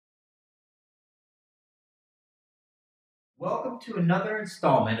Welcome to another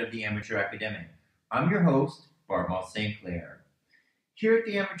installment of the Amateur Academic. I'm your host, Barbara St. Clair. Here at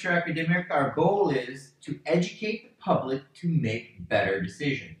the Amateur Academic, our goal is to educate the public to make better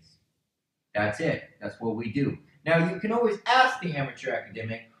decisions. That's it. That's what we do. Now, you can always ask the Amateur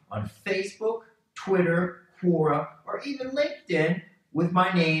Academic on Facebook, Twitter, Quora, or even LinkedIn with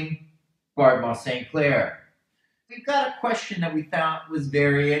my name, Barbara St. Clair. We've got a question that we found was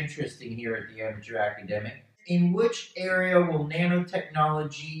very interesting here at the Amateur Academic. In which area will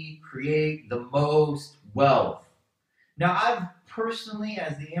nanotechnology create the most wealth? Now, I've personally,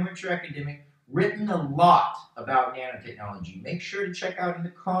 as the Amateur Academic, written a lot about nanotechnology. Make sure to check out in the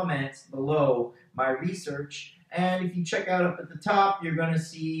comments below my research. And if you check out up at the top, you're going to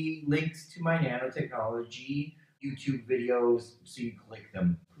see links to my nanotechnology YouTube videos, so you click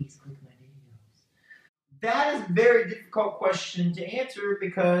them. Please click my videos. That is a very difficult question to answer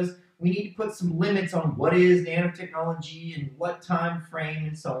because we need to put some limits on what is nanotechnology and what time frame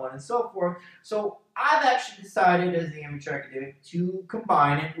and so on and so forth. So I've actually decided as the Amateur Academic to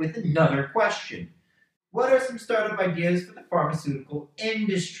combine it with another question. What are some startup ideas for the pharmaceutical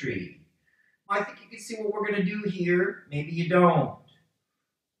industry? I think you can see what we're going to do here. Maybe you don't.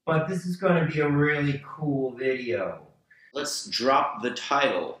 But this is going to be a really cool video. Let's drop the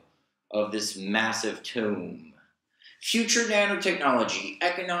title of this massive tome. Future Nanotechnology,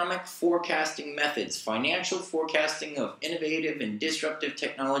 Economic Forecasting Methods, Financial Forecasting of Innovative and Disruptive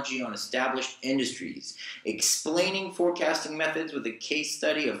Technology on Established Industries, Explaining Forecasting Methods with a Case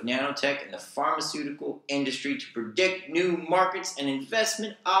Study of Nanotech in the Pharmaceutical Industry to Predict New Markets and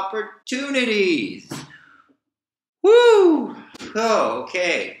Investment Opportunities. Woo! Oh,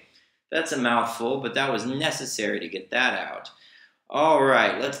 okay. That's a mouthful, but that was necessary to get that out. All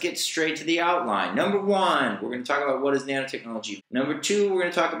right, let's get straight to the outline. Number one, we're going to talk about what is nanotechnology. Number two, we're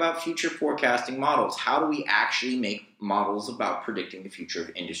going to talk about future forecasting models. How do we actually make models about predicting the future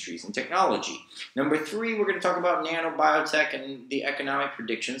of industries and technology? Number three, we're going to talk about nanobiotech and the economic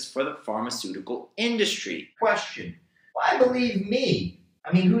predictions for the pharmaceutical industry. Question, why believe me?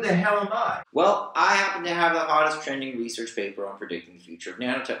 I mean, who the hell am I? Well, I happen to have the hottest trending research paper on predicting the future of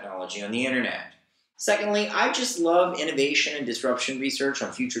nanotechnology on the internet. Secondly, I just love innovation and disruption research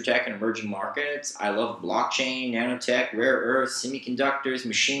on future tech and emerging markets. I love blockchain, nanotech, rare earths, semiconductors,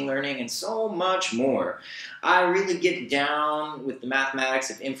 machine learning, and so much more. I really get down with the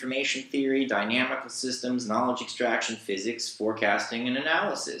mathematics of information theory, dynamical systems, knowledge extraction, physics, forecasting, and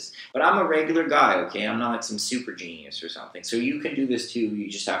analysis. But I'm a regular guy, okay? I'm not like some super genius or something. So you can do this too, you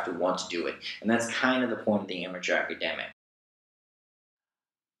just have to want to do it. And that's kind of the point of the Amateur Academic.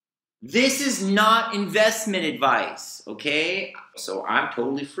 This is not investment advice, okay? So I'm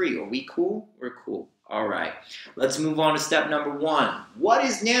totally free. Are we cool? We're cool. All right. Let's move on to step number one. What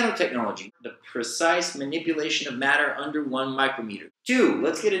is nanotechnology? The precise manipulation of matter under 1 micrometer. Two,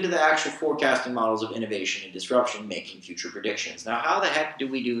 let's get into the actual forecasting models of innovation and disruption, making future predictions. Now, how the heck do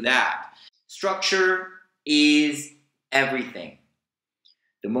we do that? Structure is everything.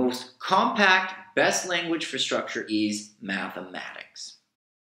 The most compact, best language for structure is mathematics.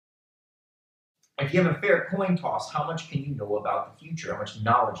 If you have a fair coin toss, how much can you know about the future? How much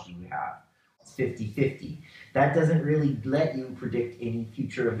knowledge do you have? It's 50-50. That doesn't really let you predict any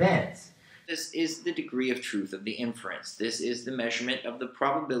future events. This is the degree of truth of the inference. This is the measurement of the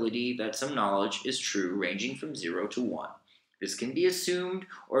probability that some knowledge is true, ranging from 0 to 1. This can be assumed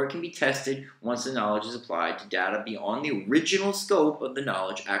or it can be tested once the knowledge is applied to data beyond the original scope of the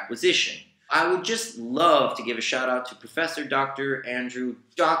knowledge acquisition. I would just love to give a shout out to Professor Dr. Andrew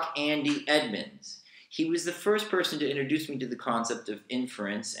Doc Andy Edmonds. He was the first person to introduce me to the concept of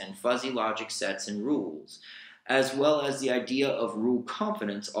inference and fuzzy logic sets and rules, as well as the idea of rule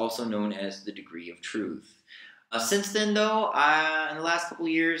confidence, also known as the degree of truth. Since then, though, in the last couple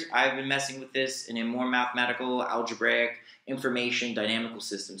of years, I've been messing with this in a more mathematical, algebraic, information, dynamical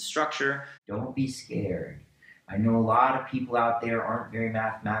system structure. Don't be scared. I know a lot of people out there aren't very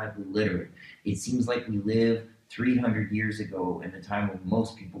mathematically literate. It seems like we live 300 years ago in the time when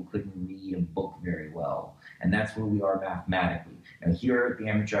most people couldn't read a book very well. And that's where we are mathematically. Now here at the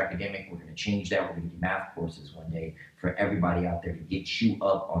Amateur Academic, we're going to change that. We're going to do math courses one day for everybody out there to get you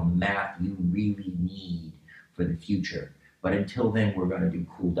up on the math you really need for the future. But until then, we're going to do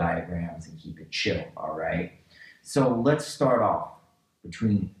cool diagrams and keep it chill, all right? So let's start off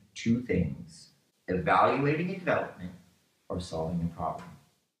between two things. Evaluating a development or solving a problem.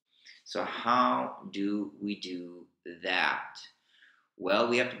 So how do we do that? Well,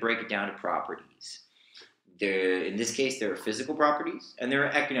 we have to break it down to properties. In this case, there are physical properties and there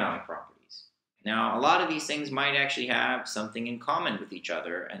are economic properties. Now, a lot of these things might actually have something in common with each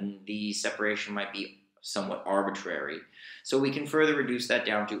other, and the separation might be somewhat arbitrary. So we can further reduce that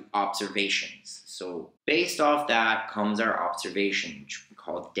down to observations. So based off that comes our observation, which we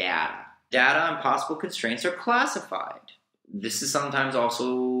call data. Data and possible constraints are classified. This is sometimes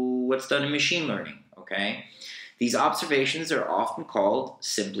also what's done in machine learning, okay? These observations are often called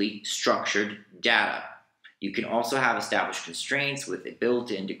simply structured data. You can also have established constraints with a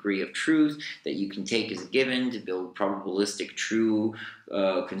built-in degree of truth that you can take as a given to build probabilistic true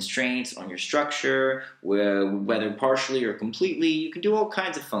constraints on your structure, whether partially or completely. You can do all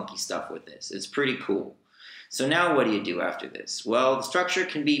kinds of funky stuff with this. It's pretty cool. So now what do you do after this? Well, the structure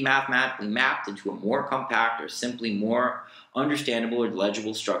can be mathematically mapped into a more compact or simply more understandable or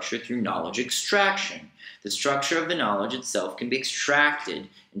legible structure through knowledge extraction. The structure of the knowledge itself can be extracted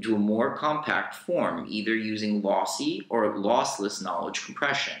into a more compact form, either using lossy or lossless knowledge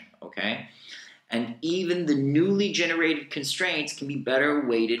compression, okay? And even the newly generated constraints can be better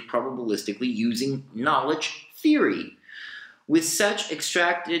weighted probabilistically using knowledge theory. With such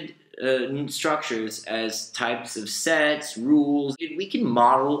extracted structures as types of sets, rules, we can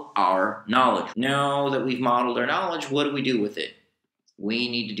model our knowledge. Now that we've modeled our knowledge, what do we do with it? We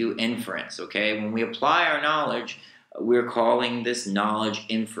need to do inference, okay? When we apply our knowledge, we're calling this knowledge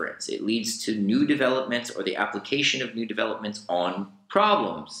inference. It leads to new developments or the application of new developments on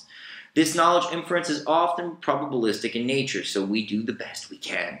problems. This knowledge inference is often probabilistic in nature, so we do the best we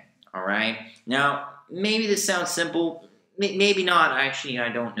can, all right? Now, maybe this sounds simple. Maybe not, actually, I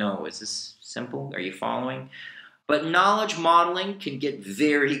don't know. Is this simple? Are you following? But knowledge modeling can get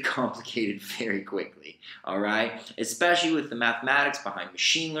very complicated very quickly, all right? Especially with the mathematics behind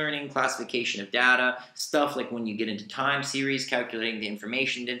machine learning, classification of data, stuff like when you get into time series, calculating the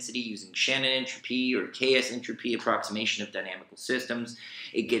information density using Shannon entropy or KS entropy approximation of dynamical systems.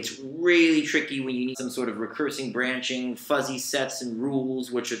 It gets really tricky when you need some sort of recursive branching, fuzzy sets and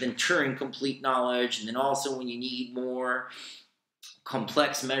rules, which are then Turing complete knowledge, and then also when you need more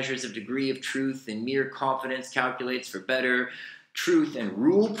complex measures of degree of truth and mere confidence calculates for better truth and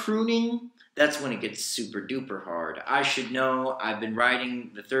rule pruning. That's when it gets super duper hard. I should know. I've been writing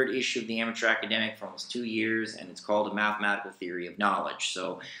the 3rd issue of the Amateur Academic for almost 2 years, and it's called A Mathematical Theory of Knowledge.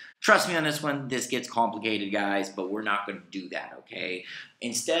 So trust me on this one, this gets complicated, guys, but we're not going to do that, okay?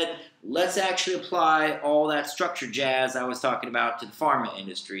 Instead, let's actually apply all that structure jazz I was talking about to the pharma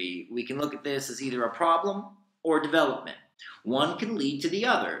industry. We can look at this as either a problem or development. One can lead to the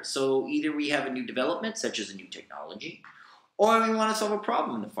other. So either we have a new development, such as a new technology, or we want to solve a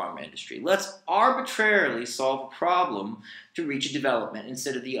problem in the pharma industry. Let's arbitrarily solve a problem to reach a development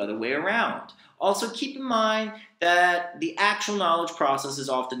instead of the other way around. Also keep in mind that the actual knowledge process is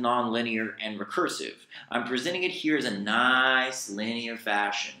often nonlinear and recursive. I'm presenting it here as a nice linear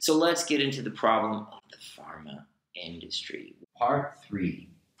fashion. So let's get into the problem of the pharma industry. Part 3,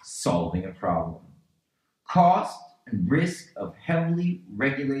 solving a problem. Cost and risk of heavily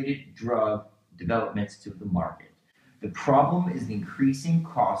regulated drug developments to the market. The problem is the increasing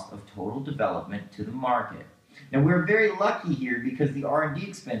cost of total development to the market. Now, we're very lucky here because the R&D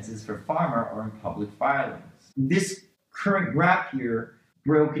expenses for pharma are in public filings. This current graph here,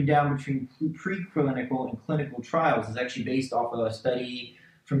 broken down between preclinical and clinical trials, is actually based off of a study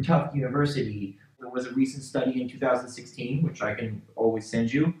from Tufts University. There was a recent study in 2016, which I can always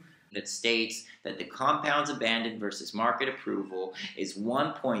send you, that states that the compounds abandoned versus market approval is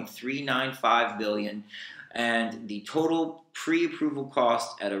 $1.395 billion, and the total pre-approval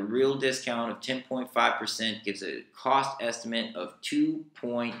cost at a real discount of 10.5% gives a cost estimate of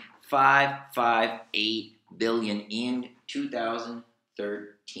 $2.558 billion in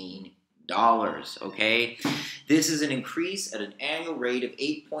 2013. Okay? This is an increase at an annual rate of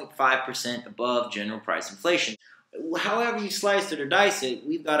 8.5% above general price inflation. However you slice it or dice it,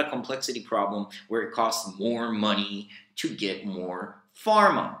 we've got a complexity problem where it costs more money to get more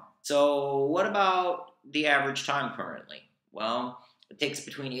pharma. So what about the average time currently? Well, it takes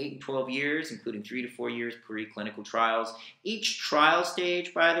between 8 and 12 years, including 3 to 4 years pre-clinical trials. Each trial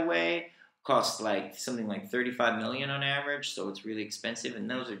stage, by the way, costs like something like $35 million on average, so it's really expensive, and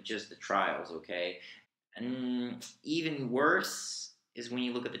those are just the trials, okay? And even worse is when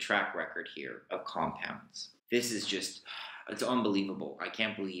you look at the track record here of compounds. This is just, it's unbelievable. I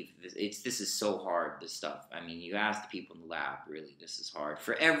can't believe this. This is so hard, this stuff. I mean, you ask the people in the lab, really, this is hard.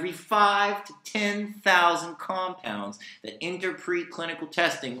 For every 5 to 10,000 compounds that enter preclinical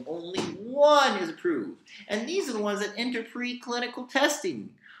testing, only 1 is approved. And these are the ones that enter preclinical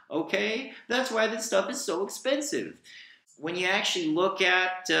testing, okay? That's why this stuff is so expensive. When you actually look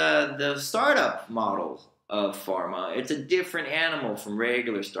at the startup model of pharma, it's a different animal from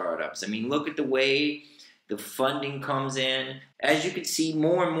regular startups. I mean, look at the way the funding comes in. As you can see,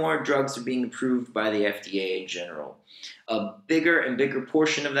 more and more drugs are being approved by the FDA in general. A bigger and bigger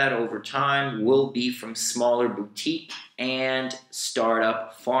portion of that over time will be from smaller boutique and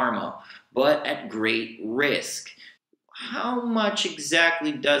startup pharma, but at great risk. How much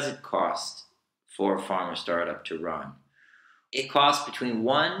exactly does it cost for a pharma startup to run? It costs between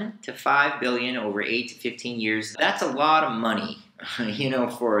 1 to 5 billion over 8 to 15 years. That's a lot of money,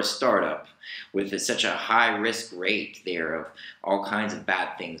 for a startup with such a high risk rate there of all kinds of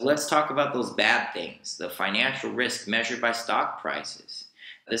bad things. Let's talk about those bad things, the financial risk measured by stock prices.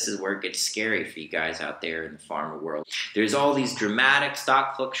 This is where it gets scary for you guys out there in the pharma world. There's all these dramatic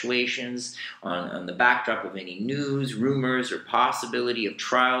stock fluctuations on the backdrop of any news, rumors, or possibility of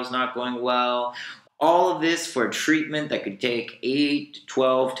trials not going well. All of this for a treatment that could take 8 to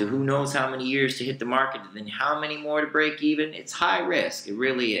 12 to who knows how many years to hit the market, and then how many more to break even. It's high risk. It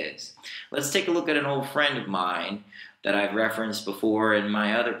really is. Let's take a look at an old friend of mine that I've referenced before in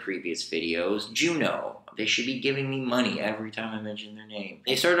my other previous videos, Juno. They should be giving me money every time I mention their name.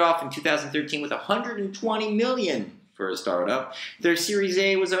 They started off in 2013 with 120 million for a startup. Their Series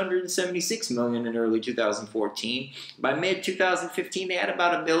A was 176 million in early 2014. By mid-2015, they had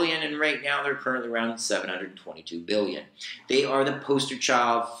about $1 billion, and right now they're currently around 722 billion. They are the poster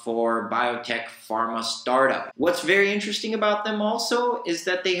child for biotech pharma startup. What's very interesting about them also is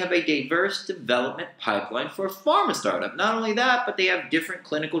that they have a diverse development pipeline for a pharma startup. Not only that, but they have different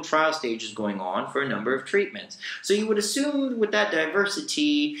clinical trial stages going on for a number of treatments. So you would assume with that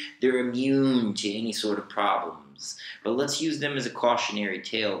diversity, they're immune to any sort of problems. But let's use them as a cautionary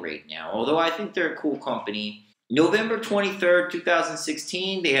tale right now. Although I think they're a cool company. November 23rd,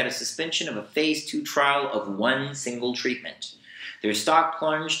 2016, they had a suspension of a phase 2 trial of one single treatment. Their stock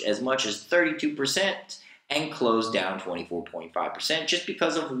plunged as much as 32% and closed down 24.5% just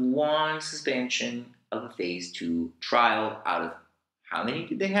because of one suspension of a phase 2 trial out of how many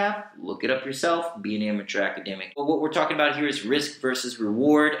did they have? Look it up yourself. Be an amateur academic. But what we're talking about here is risk versus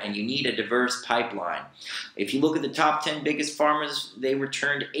reward, and you need a diverse pipeline. If you look at the top 10 biggest pharmas, they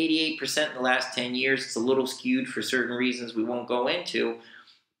returned 88% in the last 10 years. It's a little skewed for certain reasons we won't go into,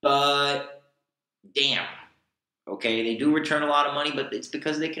 but damn. Okay, they do return a lot of money, but it's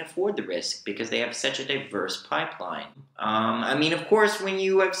because they can afford the risk, because they have such a diverse pipeline. Of course, when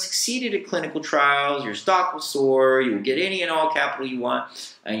you have succeeded at clinical trials, your stock will soar, you'll get any and all capital you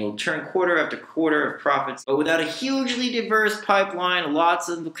want, and you'll turn quarter after quarter of profits. But without a hugely diverse pipeline, lots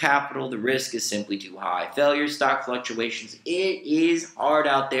of capital, the risk is simply too high. Failure, stock fluctuations, it is hard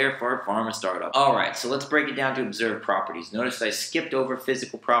out there for a pharma startup. All right, so let's break it down to observed properties. Notice I skipped over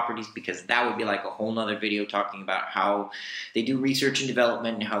physical properties because that would be like a whole nother video talking about how they do research and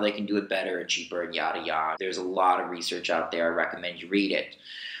development and how they can do it better and cheaper and yada yada. There's a lot of research out there. I recommend you read it.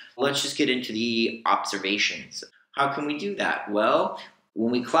 Let's just get into the observations. How can we do that? Well, when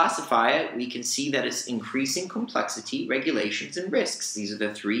we classify it, we can see that it's increasing complexity, regulations, and risks. These are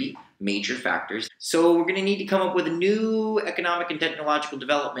the three major factors. So we're going to need to come up with a new economic and technological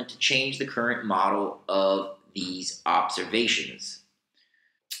development to change the current model of these observations.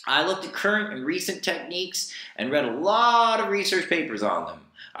 I looked at current and recent techniques and read a lot of research papers on them.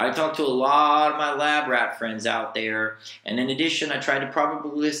 I talked to a lot of my lab rat friends out there, and in addition, I tried to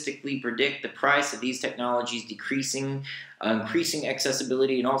probabilistically predict the price of these technologies decreasing, increasing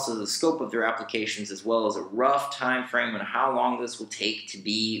accessibility, and also the scope of their applications, as well as a rough time frame on how long this will take to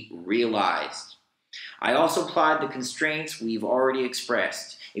be realized. I also applied the constraints we've already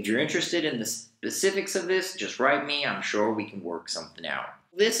expressed. If you're interested in the specifics of this, just write me. I'm sure we can work something out.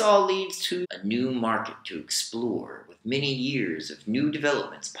 This all leads to a new market to explore, with many years of new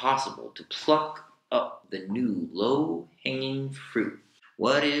developments possible to pluck up the new low-hanging fruit.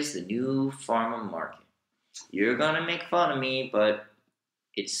 What is the new pharma market? You're gonna make fun of me, but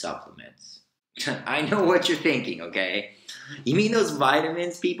it's supplements. I know what you're thinking, okay? You mean those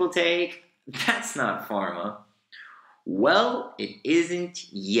vitamins people take? That's not pharma. Well, it isn't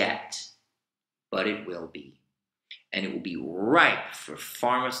yet, but it will be. And it will be ripe for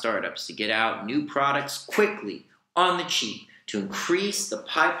pharma startups to get out new products quickly, on the cheap, to increase the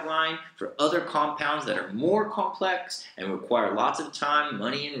pipeline for other compounds that are more complex and require lots of time,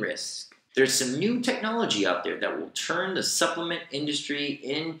 money, and risk. There's some new technology out there that will turn the supplement industry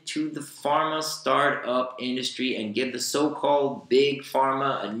into the pharma startup industry and give the so-called big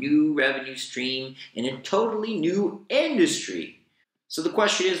pharma a new revenue stream in a totally new industry. So the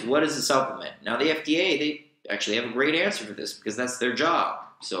question is, what is a supplement? Now the FDA, they actually have a great answer for this because that's their job.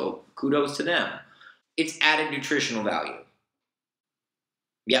 So kudos to them. It's added nutritional value.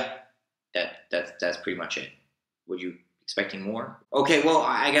 Yep, that's pretty much it. Were you expecting more? Okay, well,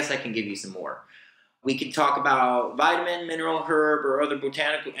 I guess I can give you some more. We could talk about vitamin, mineral, herb, or other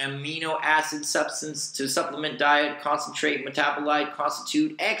botanical amino acid substance to supplement diet, concentrate, metabolite,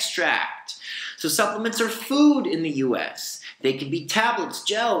 constitute, extract. So supplements are food in the U.S. They can be tablets,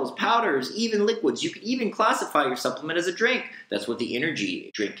 gels, powders, even liquids. You can even classify your supplement as a drink. That's what the energy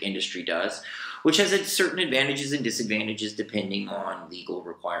drink industry does, which has certain advantages and disadvantages depending on legal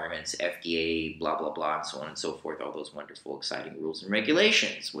requirements, FDA, blah, blah, blah, and so on and so forth, all those wonderful, exciting rules and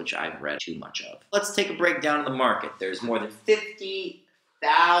regulations, which I've read too much of. Let's take a breakdown of the market. There's more than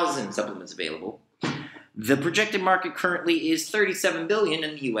 50,000 supplements available. The projected market currently is $37 billion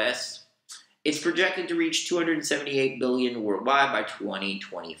in the U.S., it's projected to reach $278 billion worldwide by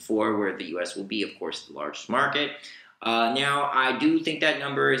 2024, where the U.S. will be, of course, the largest market. Now, I do think that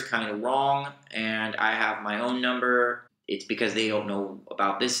number is kind of wrong, and I have my own number. It's because they don't know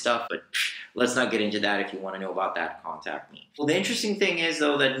about this stuff, but let's not get into that. If you want to know about that, contact me. Well, the interesting thing is,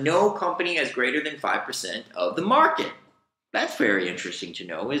 though, that no company has greater than 5% of the market. That's very interesting to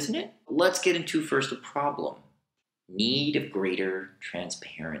know, isn't it? Let's get into first a problem. Need of greater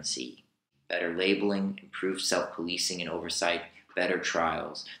transparency. Better labeling, improved self-policing and oversight, better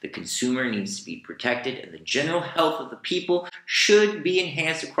trials. The consumer needs to be protected, and the general health of the people should be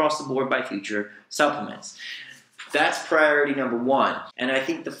enhanced across the board by future supplements. That's priority number one. And I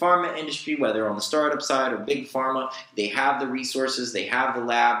think the pharma industry, whether on the startup side or big pharma, they have the resources, they have the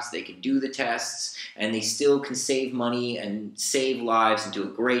labs, they can do the tests, and they still can save money and save lives and do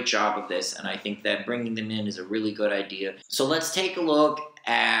a great job of this. And I think that bringing them in is a really good idea. So let's take a look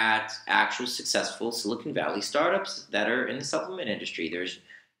at actual successful Silicon Valley startups that are in the supplement industry. There's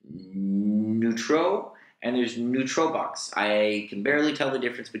Nutro and there's Nutrobox. I can barely tell the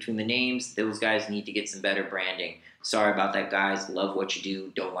difference between the names. Those guys need to get some better branding. Sorry about that, guys. Love what you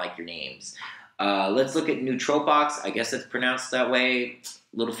do. Don't like your names. Let's look at Nutrobox. I guess it's pronounced that way.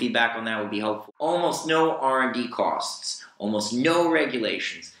 A little feedback on that would be helpful. Almost no R&D costs. Almost no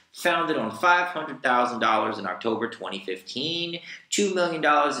regulations. Founded on $500,000 in October 2015, $2 million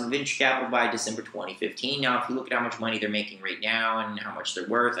in venture capital by December 2015. Now, if you look at how much money they're making right now and how much they're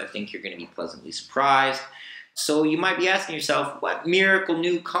worth, I think you're going to be pleasantly surprised. So you might be asking yourself, what miracle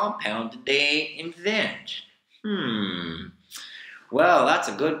new compound did they invent? Well, that's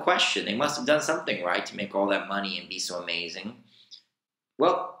a good question. They must have done something right to make all that money and be so amazing.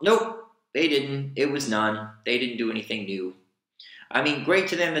 Well, nope, they didn't. It was none. They didn't do anything new. I mean, great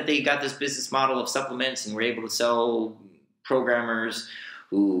to them that they got this business model of supplements and were able to sell programmers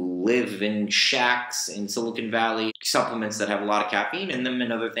who live in shacks in Silicon Valley supplements that have a lot of caffeine in them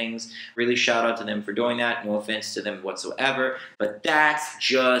and other things. Really shout out to them for doing that. No offense to them whatsoever, but that's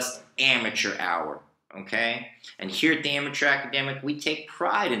just amateur hour, okay? And here at the Amateur Academic, we take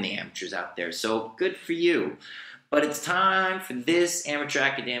pride in the amateurs out there, so good for you. But it's time for this amateur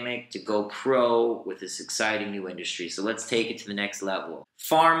academic to go pro with this exciting new industry. So let's take it to the next level.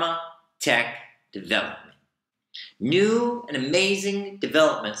 Pharma tech development. New and amazing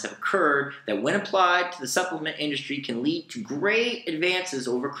developments have occurred that when applied to the supplement industry can lead to great advances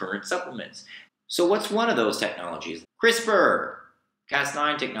over current supplements. So what's one of those technologies? CRISPR,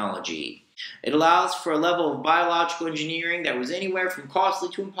 Cas9 technology. It allows for a level of biological engineering that was anywhere from costly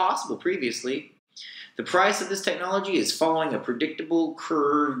to impossible previously. The price of this technology is following a predictable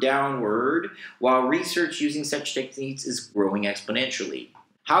curve downward, while research using such techniques is growing exponentially.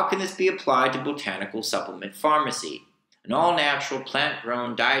 How can this be applied to botanical supplement pharmacy, an all-natural,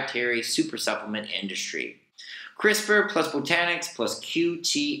 plant-grown, dietary super supplement industry? CRISPR plus botanics plus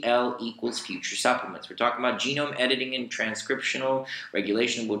QTL equals future supplements. We're talking about genome editing and transcriptional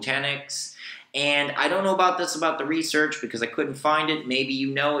regulation of botanics. And I don't know about the research because I couldn't find it. Maybe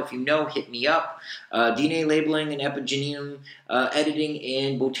you know. If you know, hit me up. DNA labeling and epigenome editing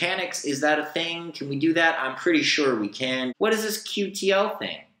in botanics, is that a thing? Can we do that? I'm pretty sure we can. What is this QTL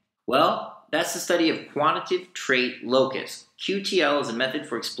thing? Well, that's the study of quantitative trait locus. QTL is a method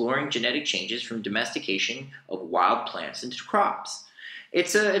for exploring genetic changes from domestication of wild plants into crops.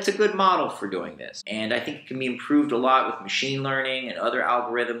 It's a good model for doing this, and I think it can be improved a lot with machine learning and other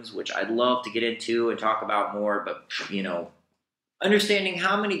algorithms, which I'd love to get into and talk about more, but, you know, understanding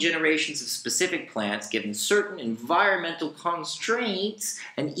how many generations of specific plants, given certain environmental constraints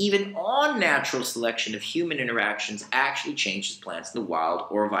and even unnatural selection of human interactions, actually changes plants in the wild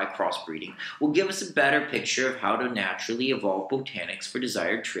or by crossbreeding, will give us a better picture of how to naturally evolve botanics for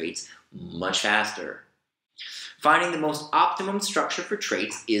desired traits much faster. Finding the most optimum structure for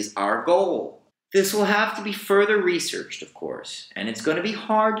traits is our goal. This will have to be further researched, of course, and it's going to be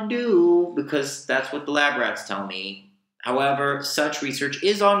hard to do because that's what the lab rats tell me. However, such research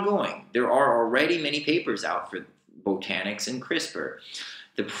is ongoing. There are already many papers out for botanics and CRISPR.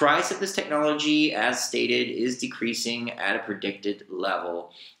 The price of this technology, as stated, is decreasing at a predicted level.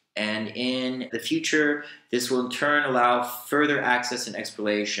 And in the future, this will in turn allow further access and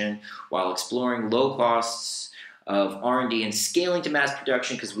exploration while exploring low costs of R&D and scaling to mass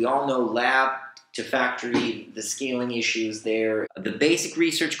production, because we all know lab to factory, the scaling issues there. The basic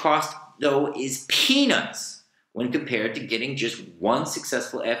research cost, though, is peanuts when compared to getting just one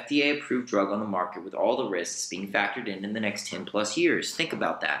successful FDA-approved drug on the market with all the risks being factored in the next 10 plus years. Think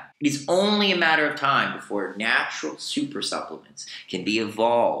about that. It is only a matter of time before natural super supplements can be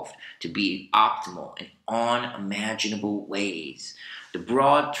evolved to be optimal in unimaginable ways. The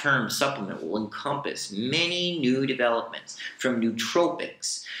broad term supplement will encompass many new developments, from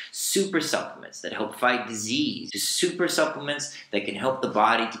nootropics, super supplements that help fight disease, to super supplements that can help the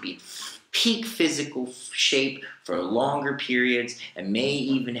body to be peak physical shape for longer periods and may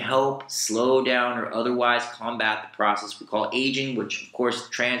even help slow down or otherwise combat the process we call aging, which of course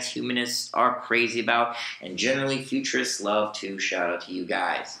transhumanists are crazy about and generally futurists love to. Shout out to you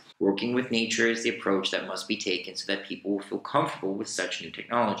guys. Working with nature is the approach that must be taken so that people will feel comfortable with such new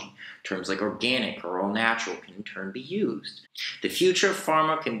technology. Terms like organic or all natural can in turn be used. The future of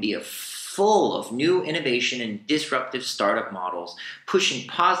pharma can be full of new innovation and disruptive startup models, pushing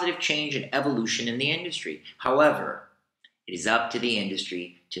positive change and evolution in the industry. However, it is up to the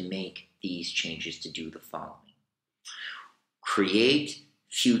industry to make these changes to do the following. Create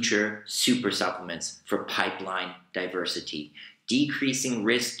future super supplements for pipeline diversity, decreasing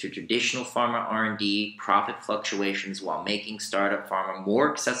risk to traditional pharma R&D profit fluctuations while making startup pharma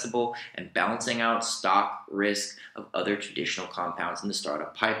more accessible and balancing out stock risk of other traditional compounds in the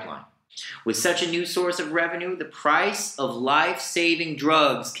startup pipeline. With such a new source of revenue, the price of life-saving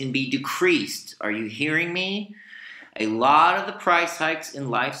drugs can be decreased. Are you hearing me? A lot of the price hikes in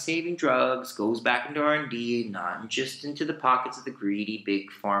life-saving drugs goes back into R&D, not just into the pockets of the greedy big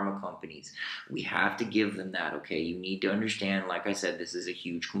pharma companies. We have to give them that, okay? You need to understand, like I said, this is a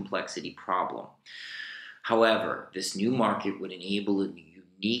huge complexity problem. However, this new market would enable a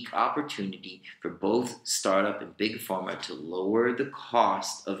unique opportunity for both startup and big pharma to lower the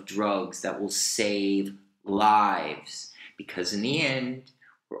cost of drugs that will save lives. Because in the end,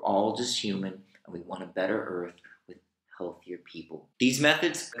 we're all just human and we want a better earth with healthier people. These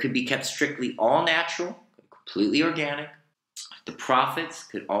methods could be kept strictly all natural, completely organic. The profits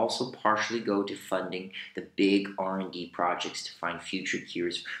could also partially go to funding the big R&D projects to find future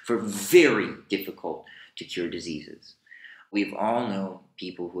cures for very difficult to cure diseases. We've all known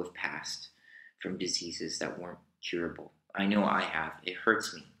people who have passed from diseases that weren't curable. I know I have. It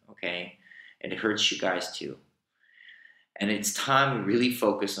hurts me, okay? And it hurts you guys too. And it's time we really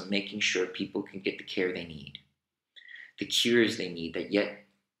focus on making sure people can get the care they need, the cures they need, that yet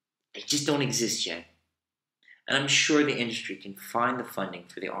they just don't exist yet. And I'm sure the industry can find the funding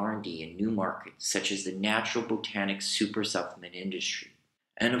for the R&D in new markets, such as the natural botanics super supplement industry.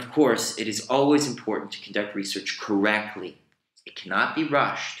 And of course, it is always important to conduct research correctly. It cannot be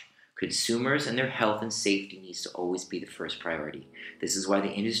rushed. Consumers and their health and safety needs to always be the first priority. This is why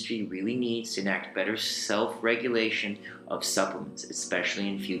the industry really needs to enact better self-regulation of supplements, especially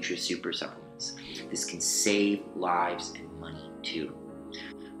in future super supplements. This can save lives and money too.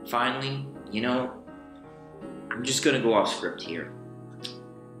 Finally, I'm just going to go off script here.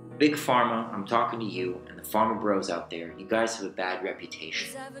 Big Pharma, I'm talking to you and the pharma bros out there. You guys have a bad reputation.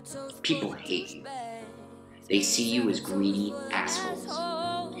 People hate you. They see you as greedy assholes.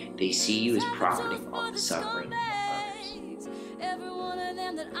 They see you as profiting off the suffering of others.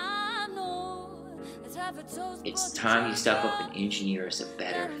 It's time you step up and engineer us a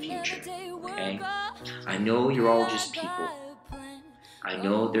better future, okay? I know you're all just people. I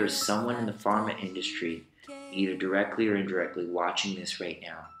know there's someone in the pharma industry, either directly or indirectly, watching this right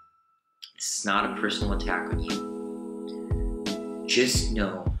now. This is not a personal attack on you. Just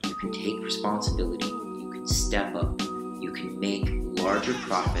know you can take responsibility, you can step up, you can make larger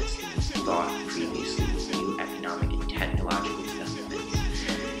profits than you thought previously with new economic and technological developments.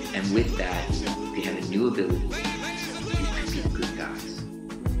 And with that, you can have a new ability. You can be the good guys.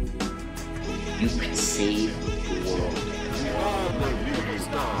 You can save the world.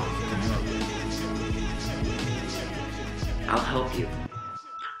 I'll help you.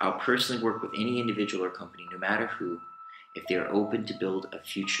 I'll personally work with any individual or company, no matter who, if they are open to build a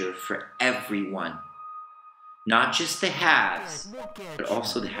future for everyone. Not just the haves, but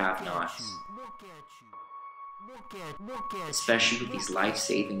also the have-nots. Especially with these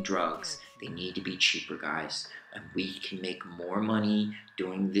life-saving drugs, they need to be cheaper, guys. And we can make more money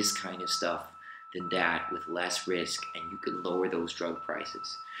doing this kind of stuff than that with less risk, and you could lower those drug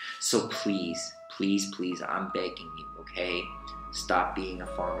prices. So please, please, please, I'm begging you, okay? Stop being a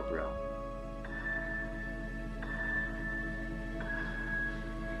pharma bro.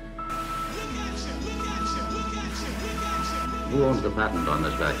 Who owns the patent on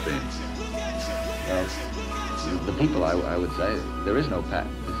this vaccine? Well, the people, I would say. There is no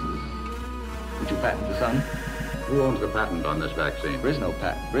patent. Would you patent the sun? Who owns the patent on this vaccine? There is no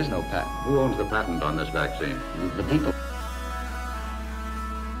patent. There is no patent. Who owns the patent on this vaccine? The people.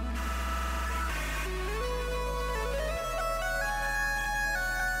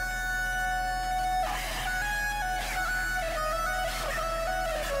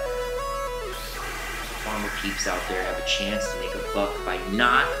 Pharma peeps out there have a chance to make a buck by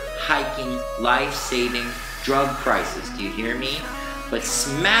not hiking life-saving drug prices, do you hear me? But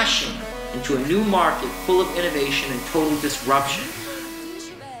smashing into a new market full of innovation and total disruption.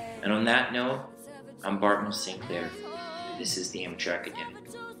 And on that note, I'm Bartman Sinclair. This is the Amateur Academic.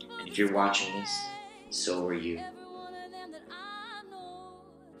 And if you're watching this, so are you.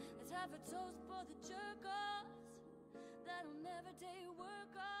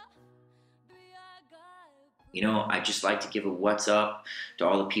 You know, I just like to give a what's up to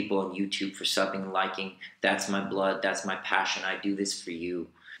all the people on YouTube for subbing and liking. That's my blood, that's my passion. I do this for you.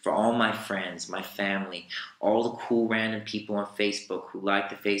 For all my friends, my family, all the cool random people on Facebook who like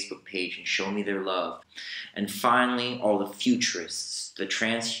the Facebook page and show me their love. And finally, all the futurists, the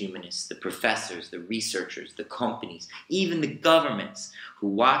transhumanists, the professors, the researchers, the companies, even the governments who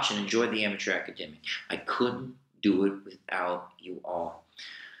watch and enjoy the Amateur Academic. I couldn't do it without you all.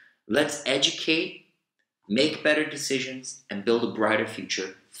 Let's educate, make better decisions, and build a brighter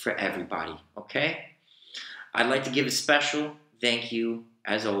future for everybody, okay? I'd like to give a special thank you,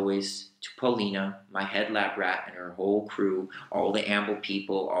 as always, to Paulina, my head lab rat, and her whole crew, all the Amble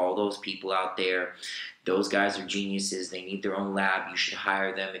people, all those people out there. Those guys are geniuses. They need their own lab. You should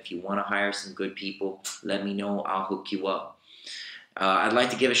hire them. If you want to hire some good people, let me know. I'll hook you up. I'd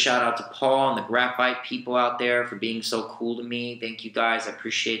like to give a shout out to Paul and the graphite people out there for being so cool to me. Thank you guys. I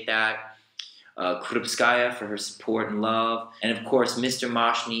appreciate that. Krupskaya for her support and love. And of course, Mr.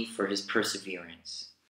 Moshny for his perseverance.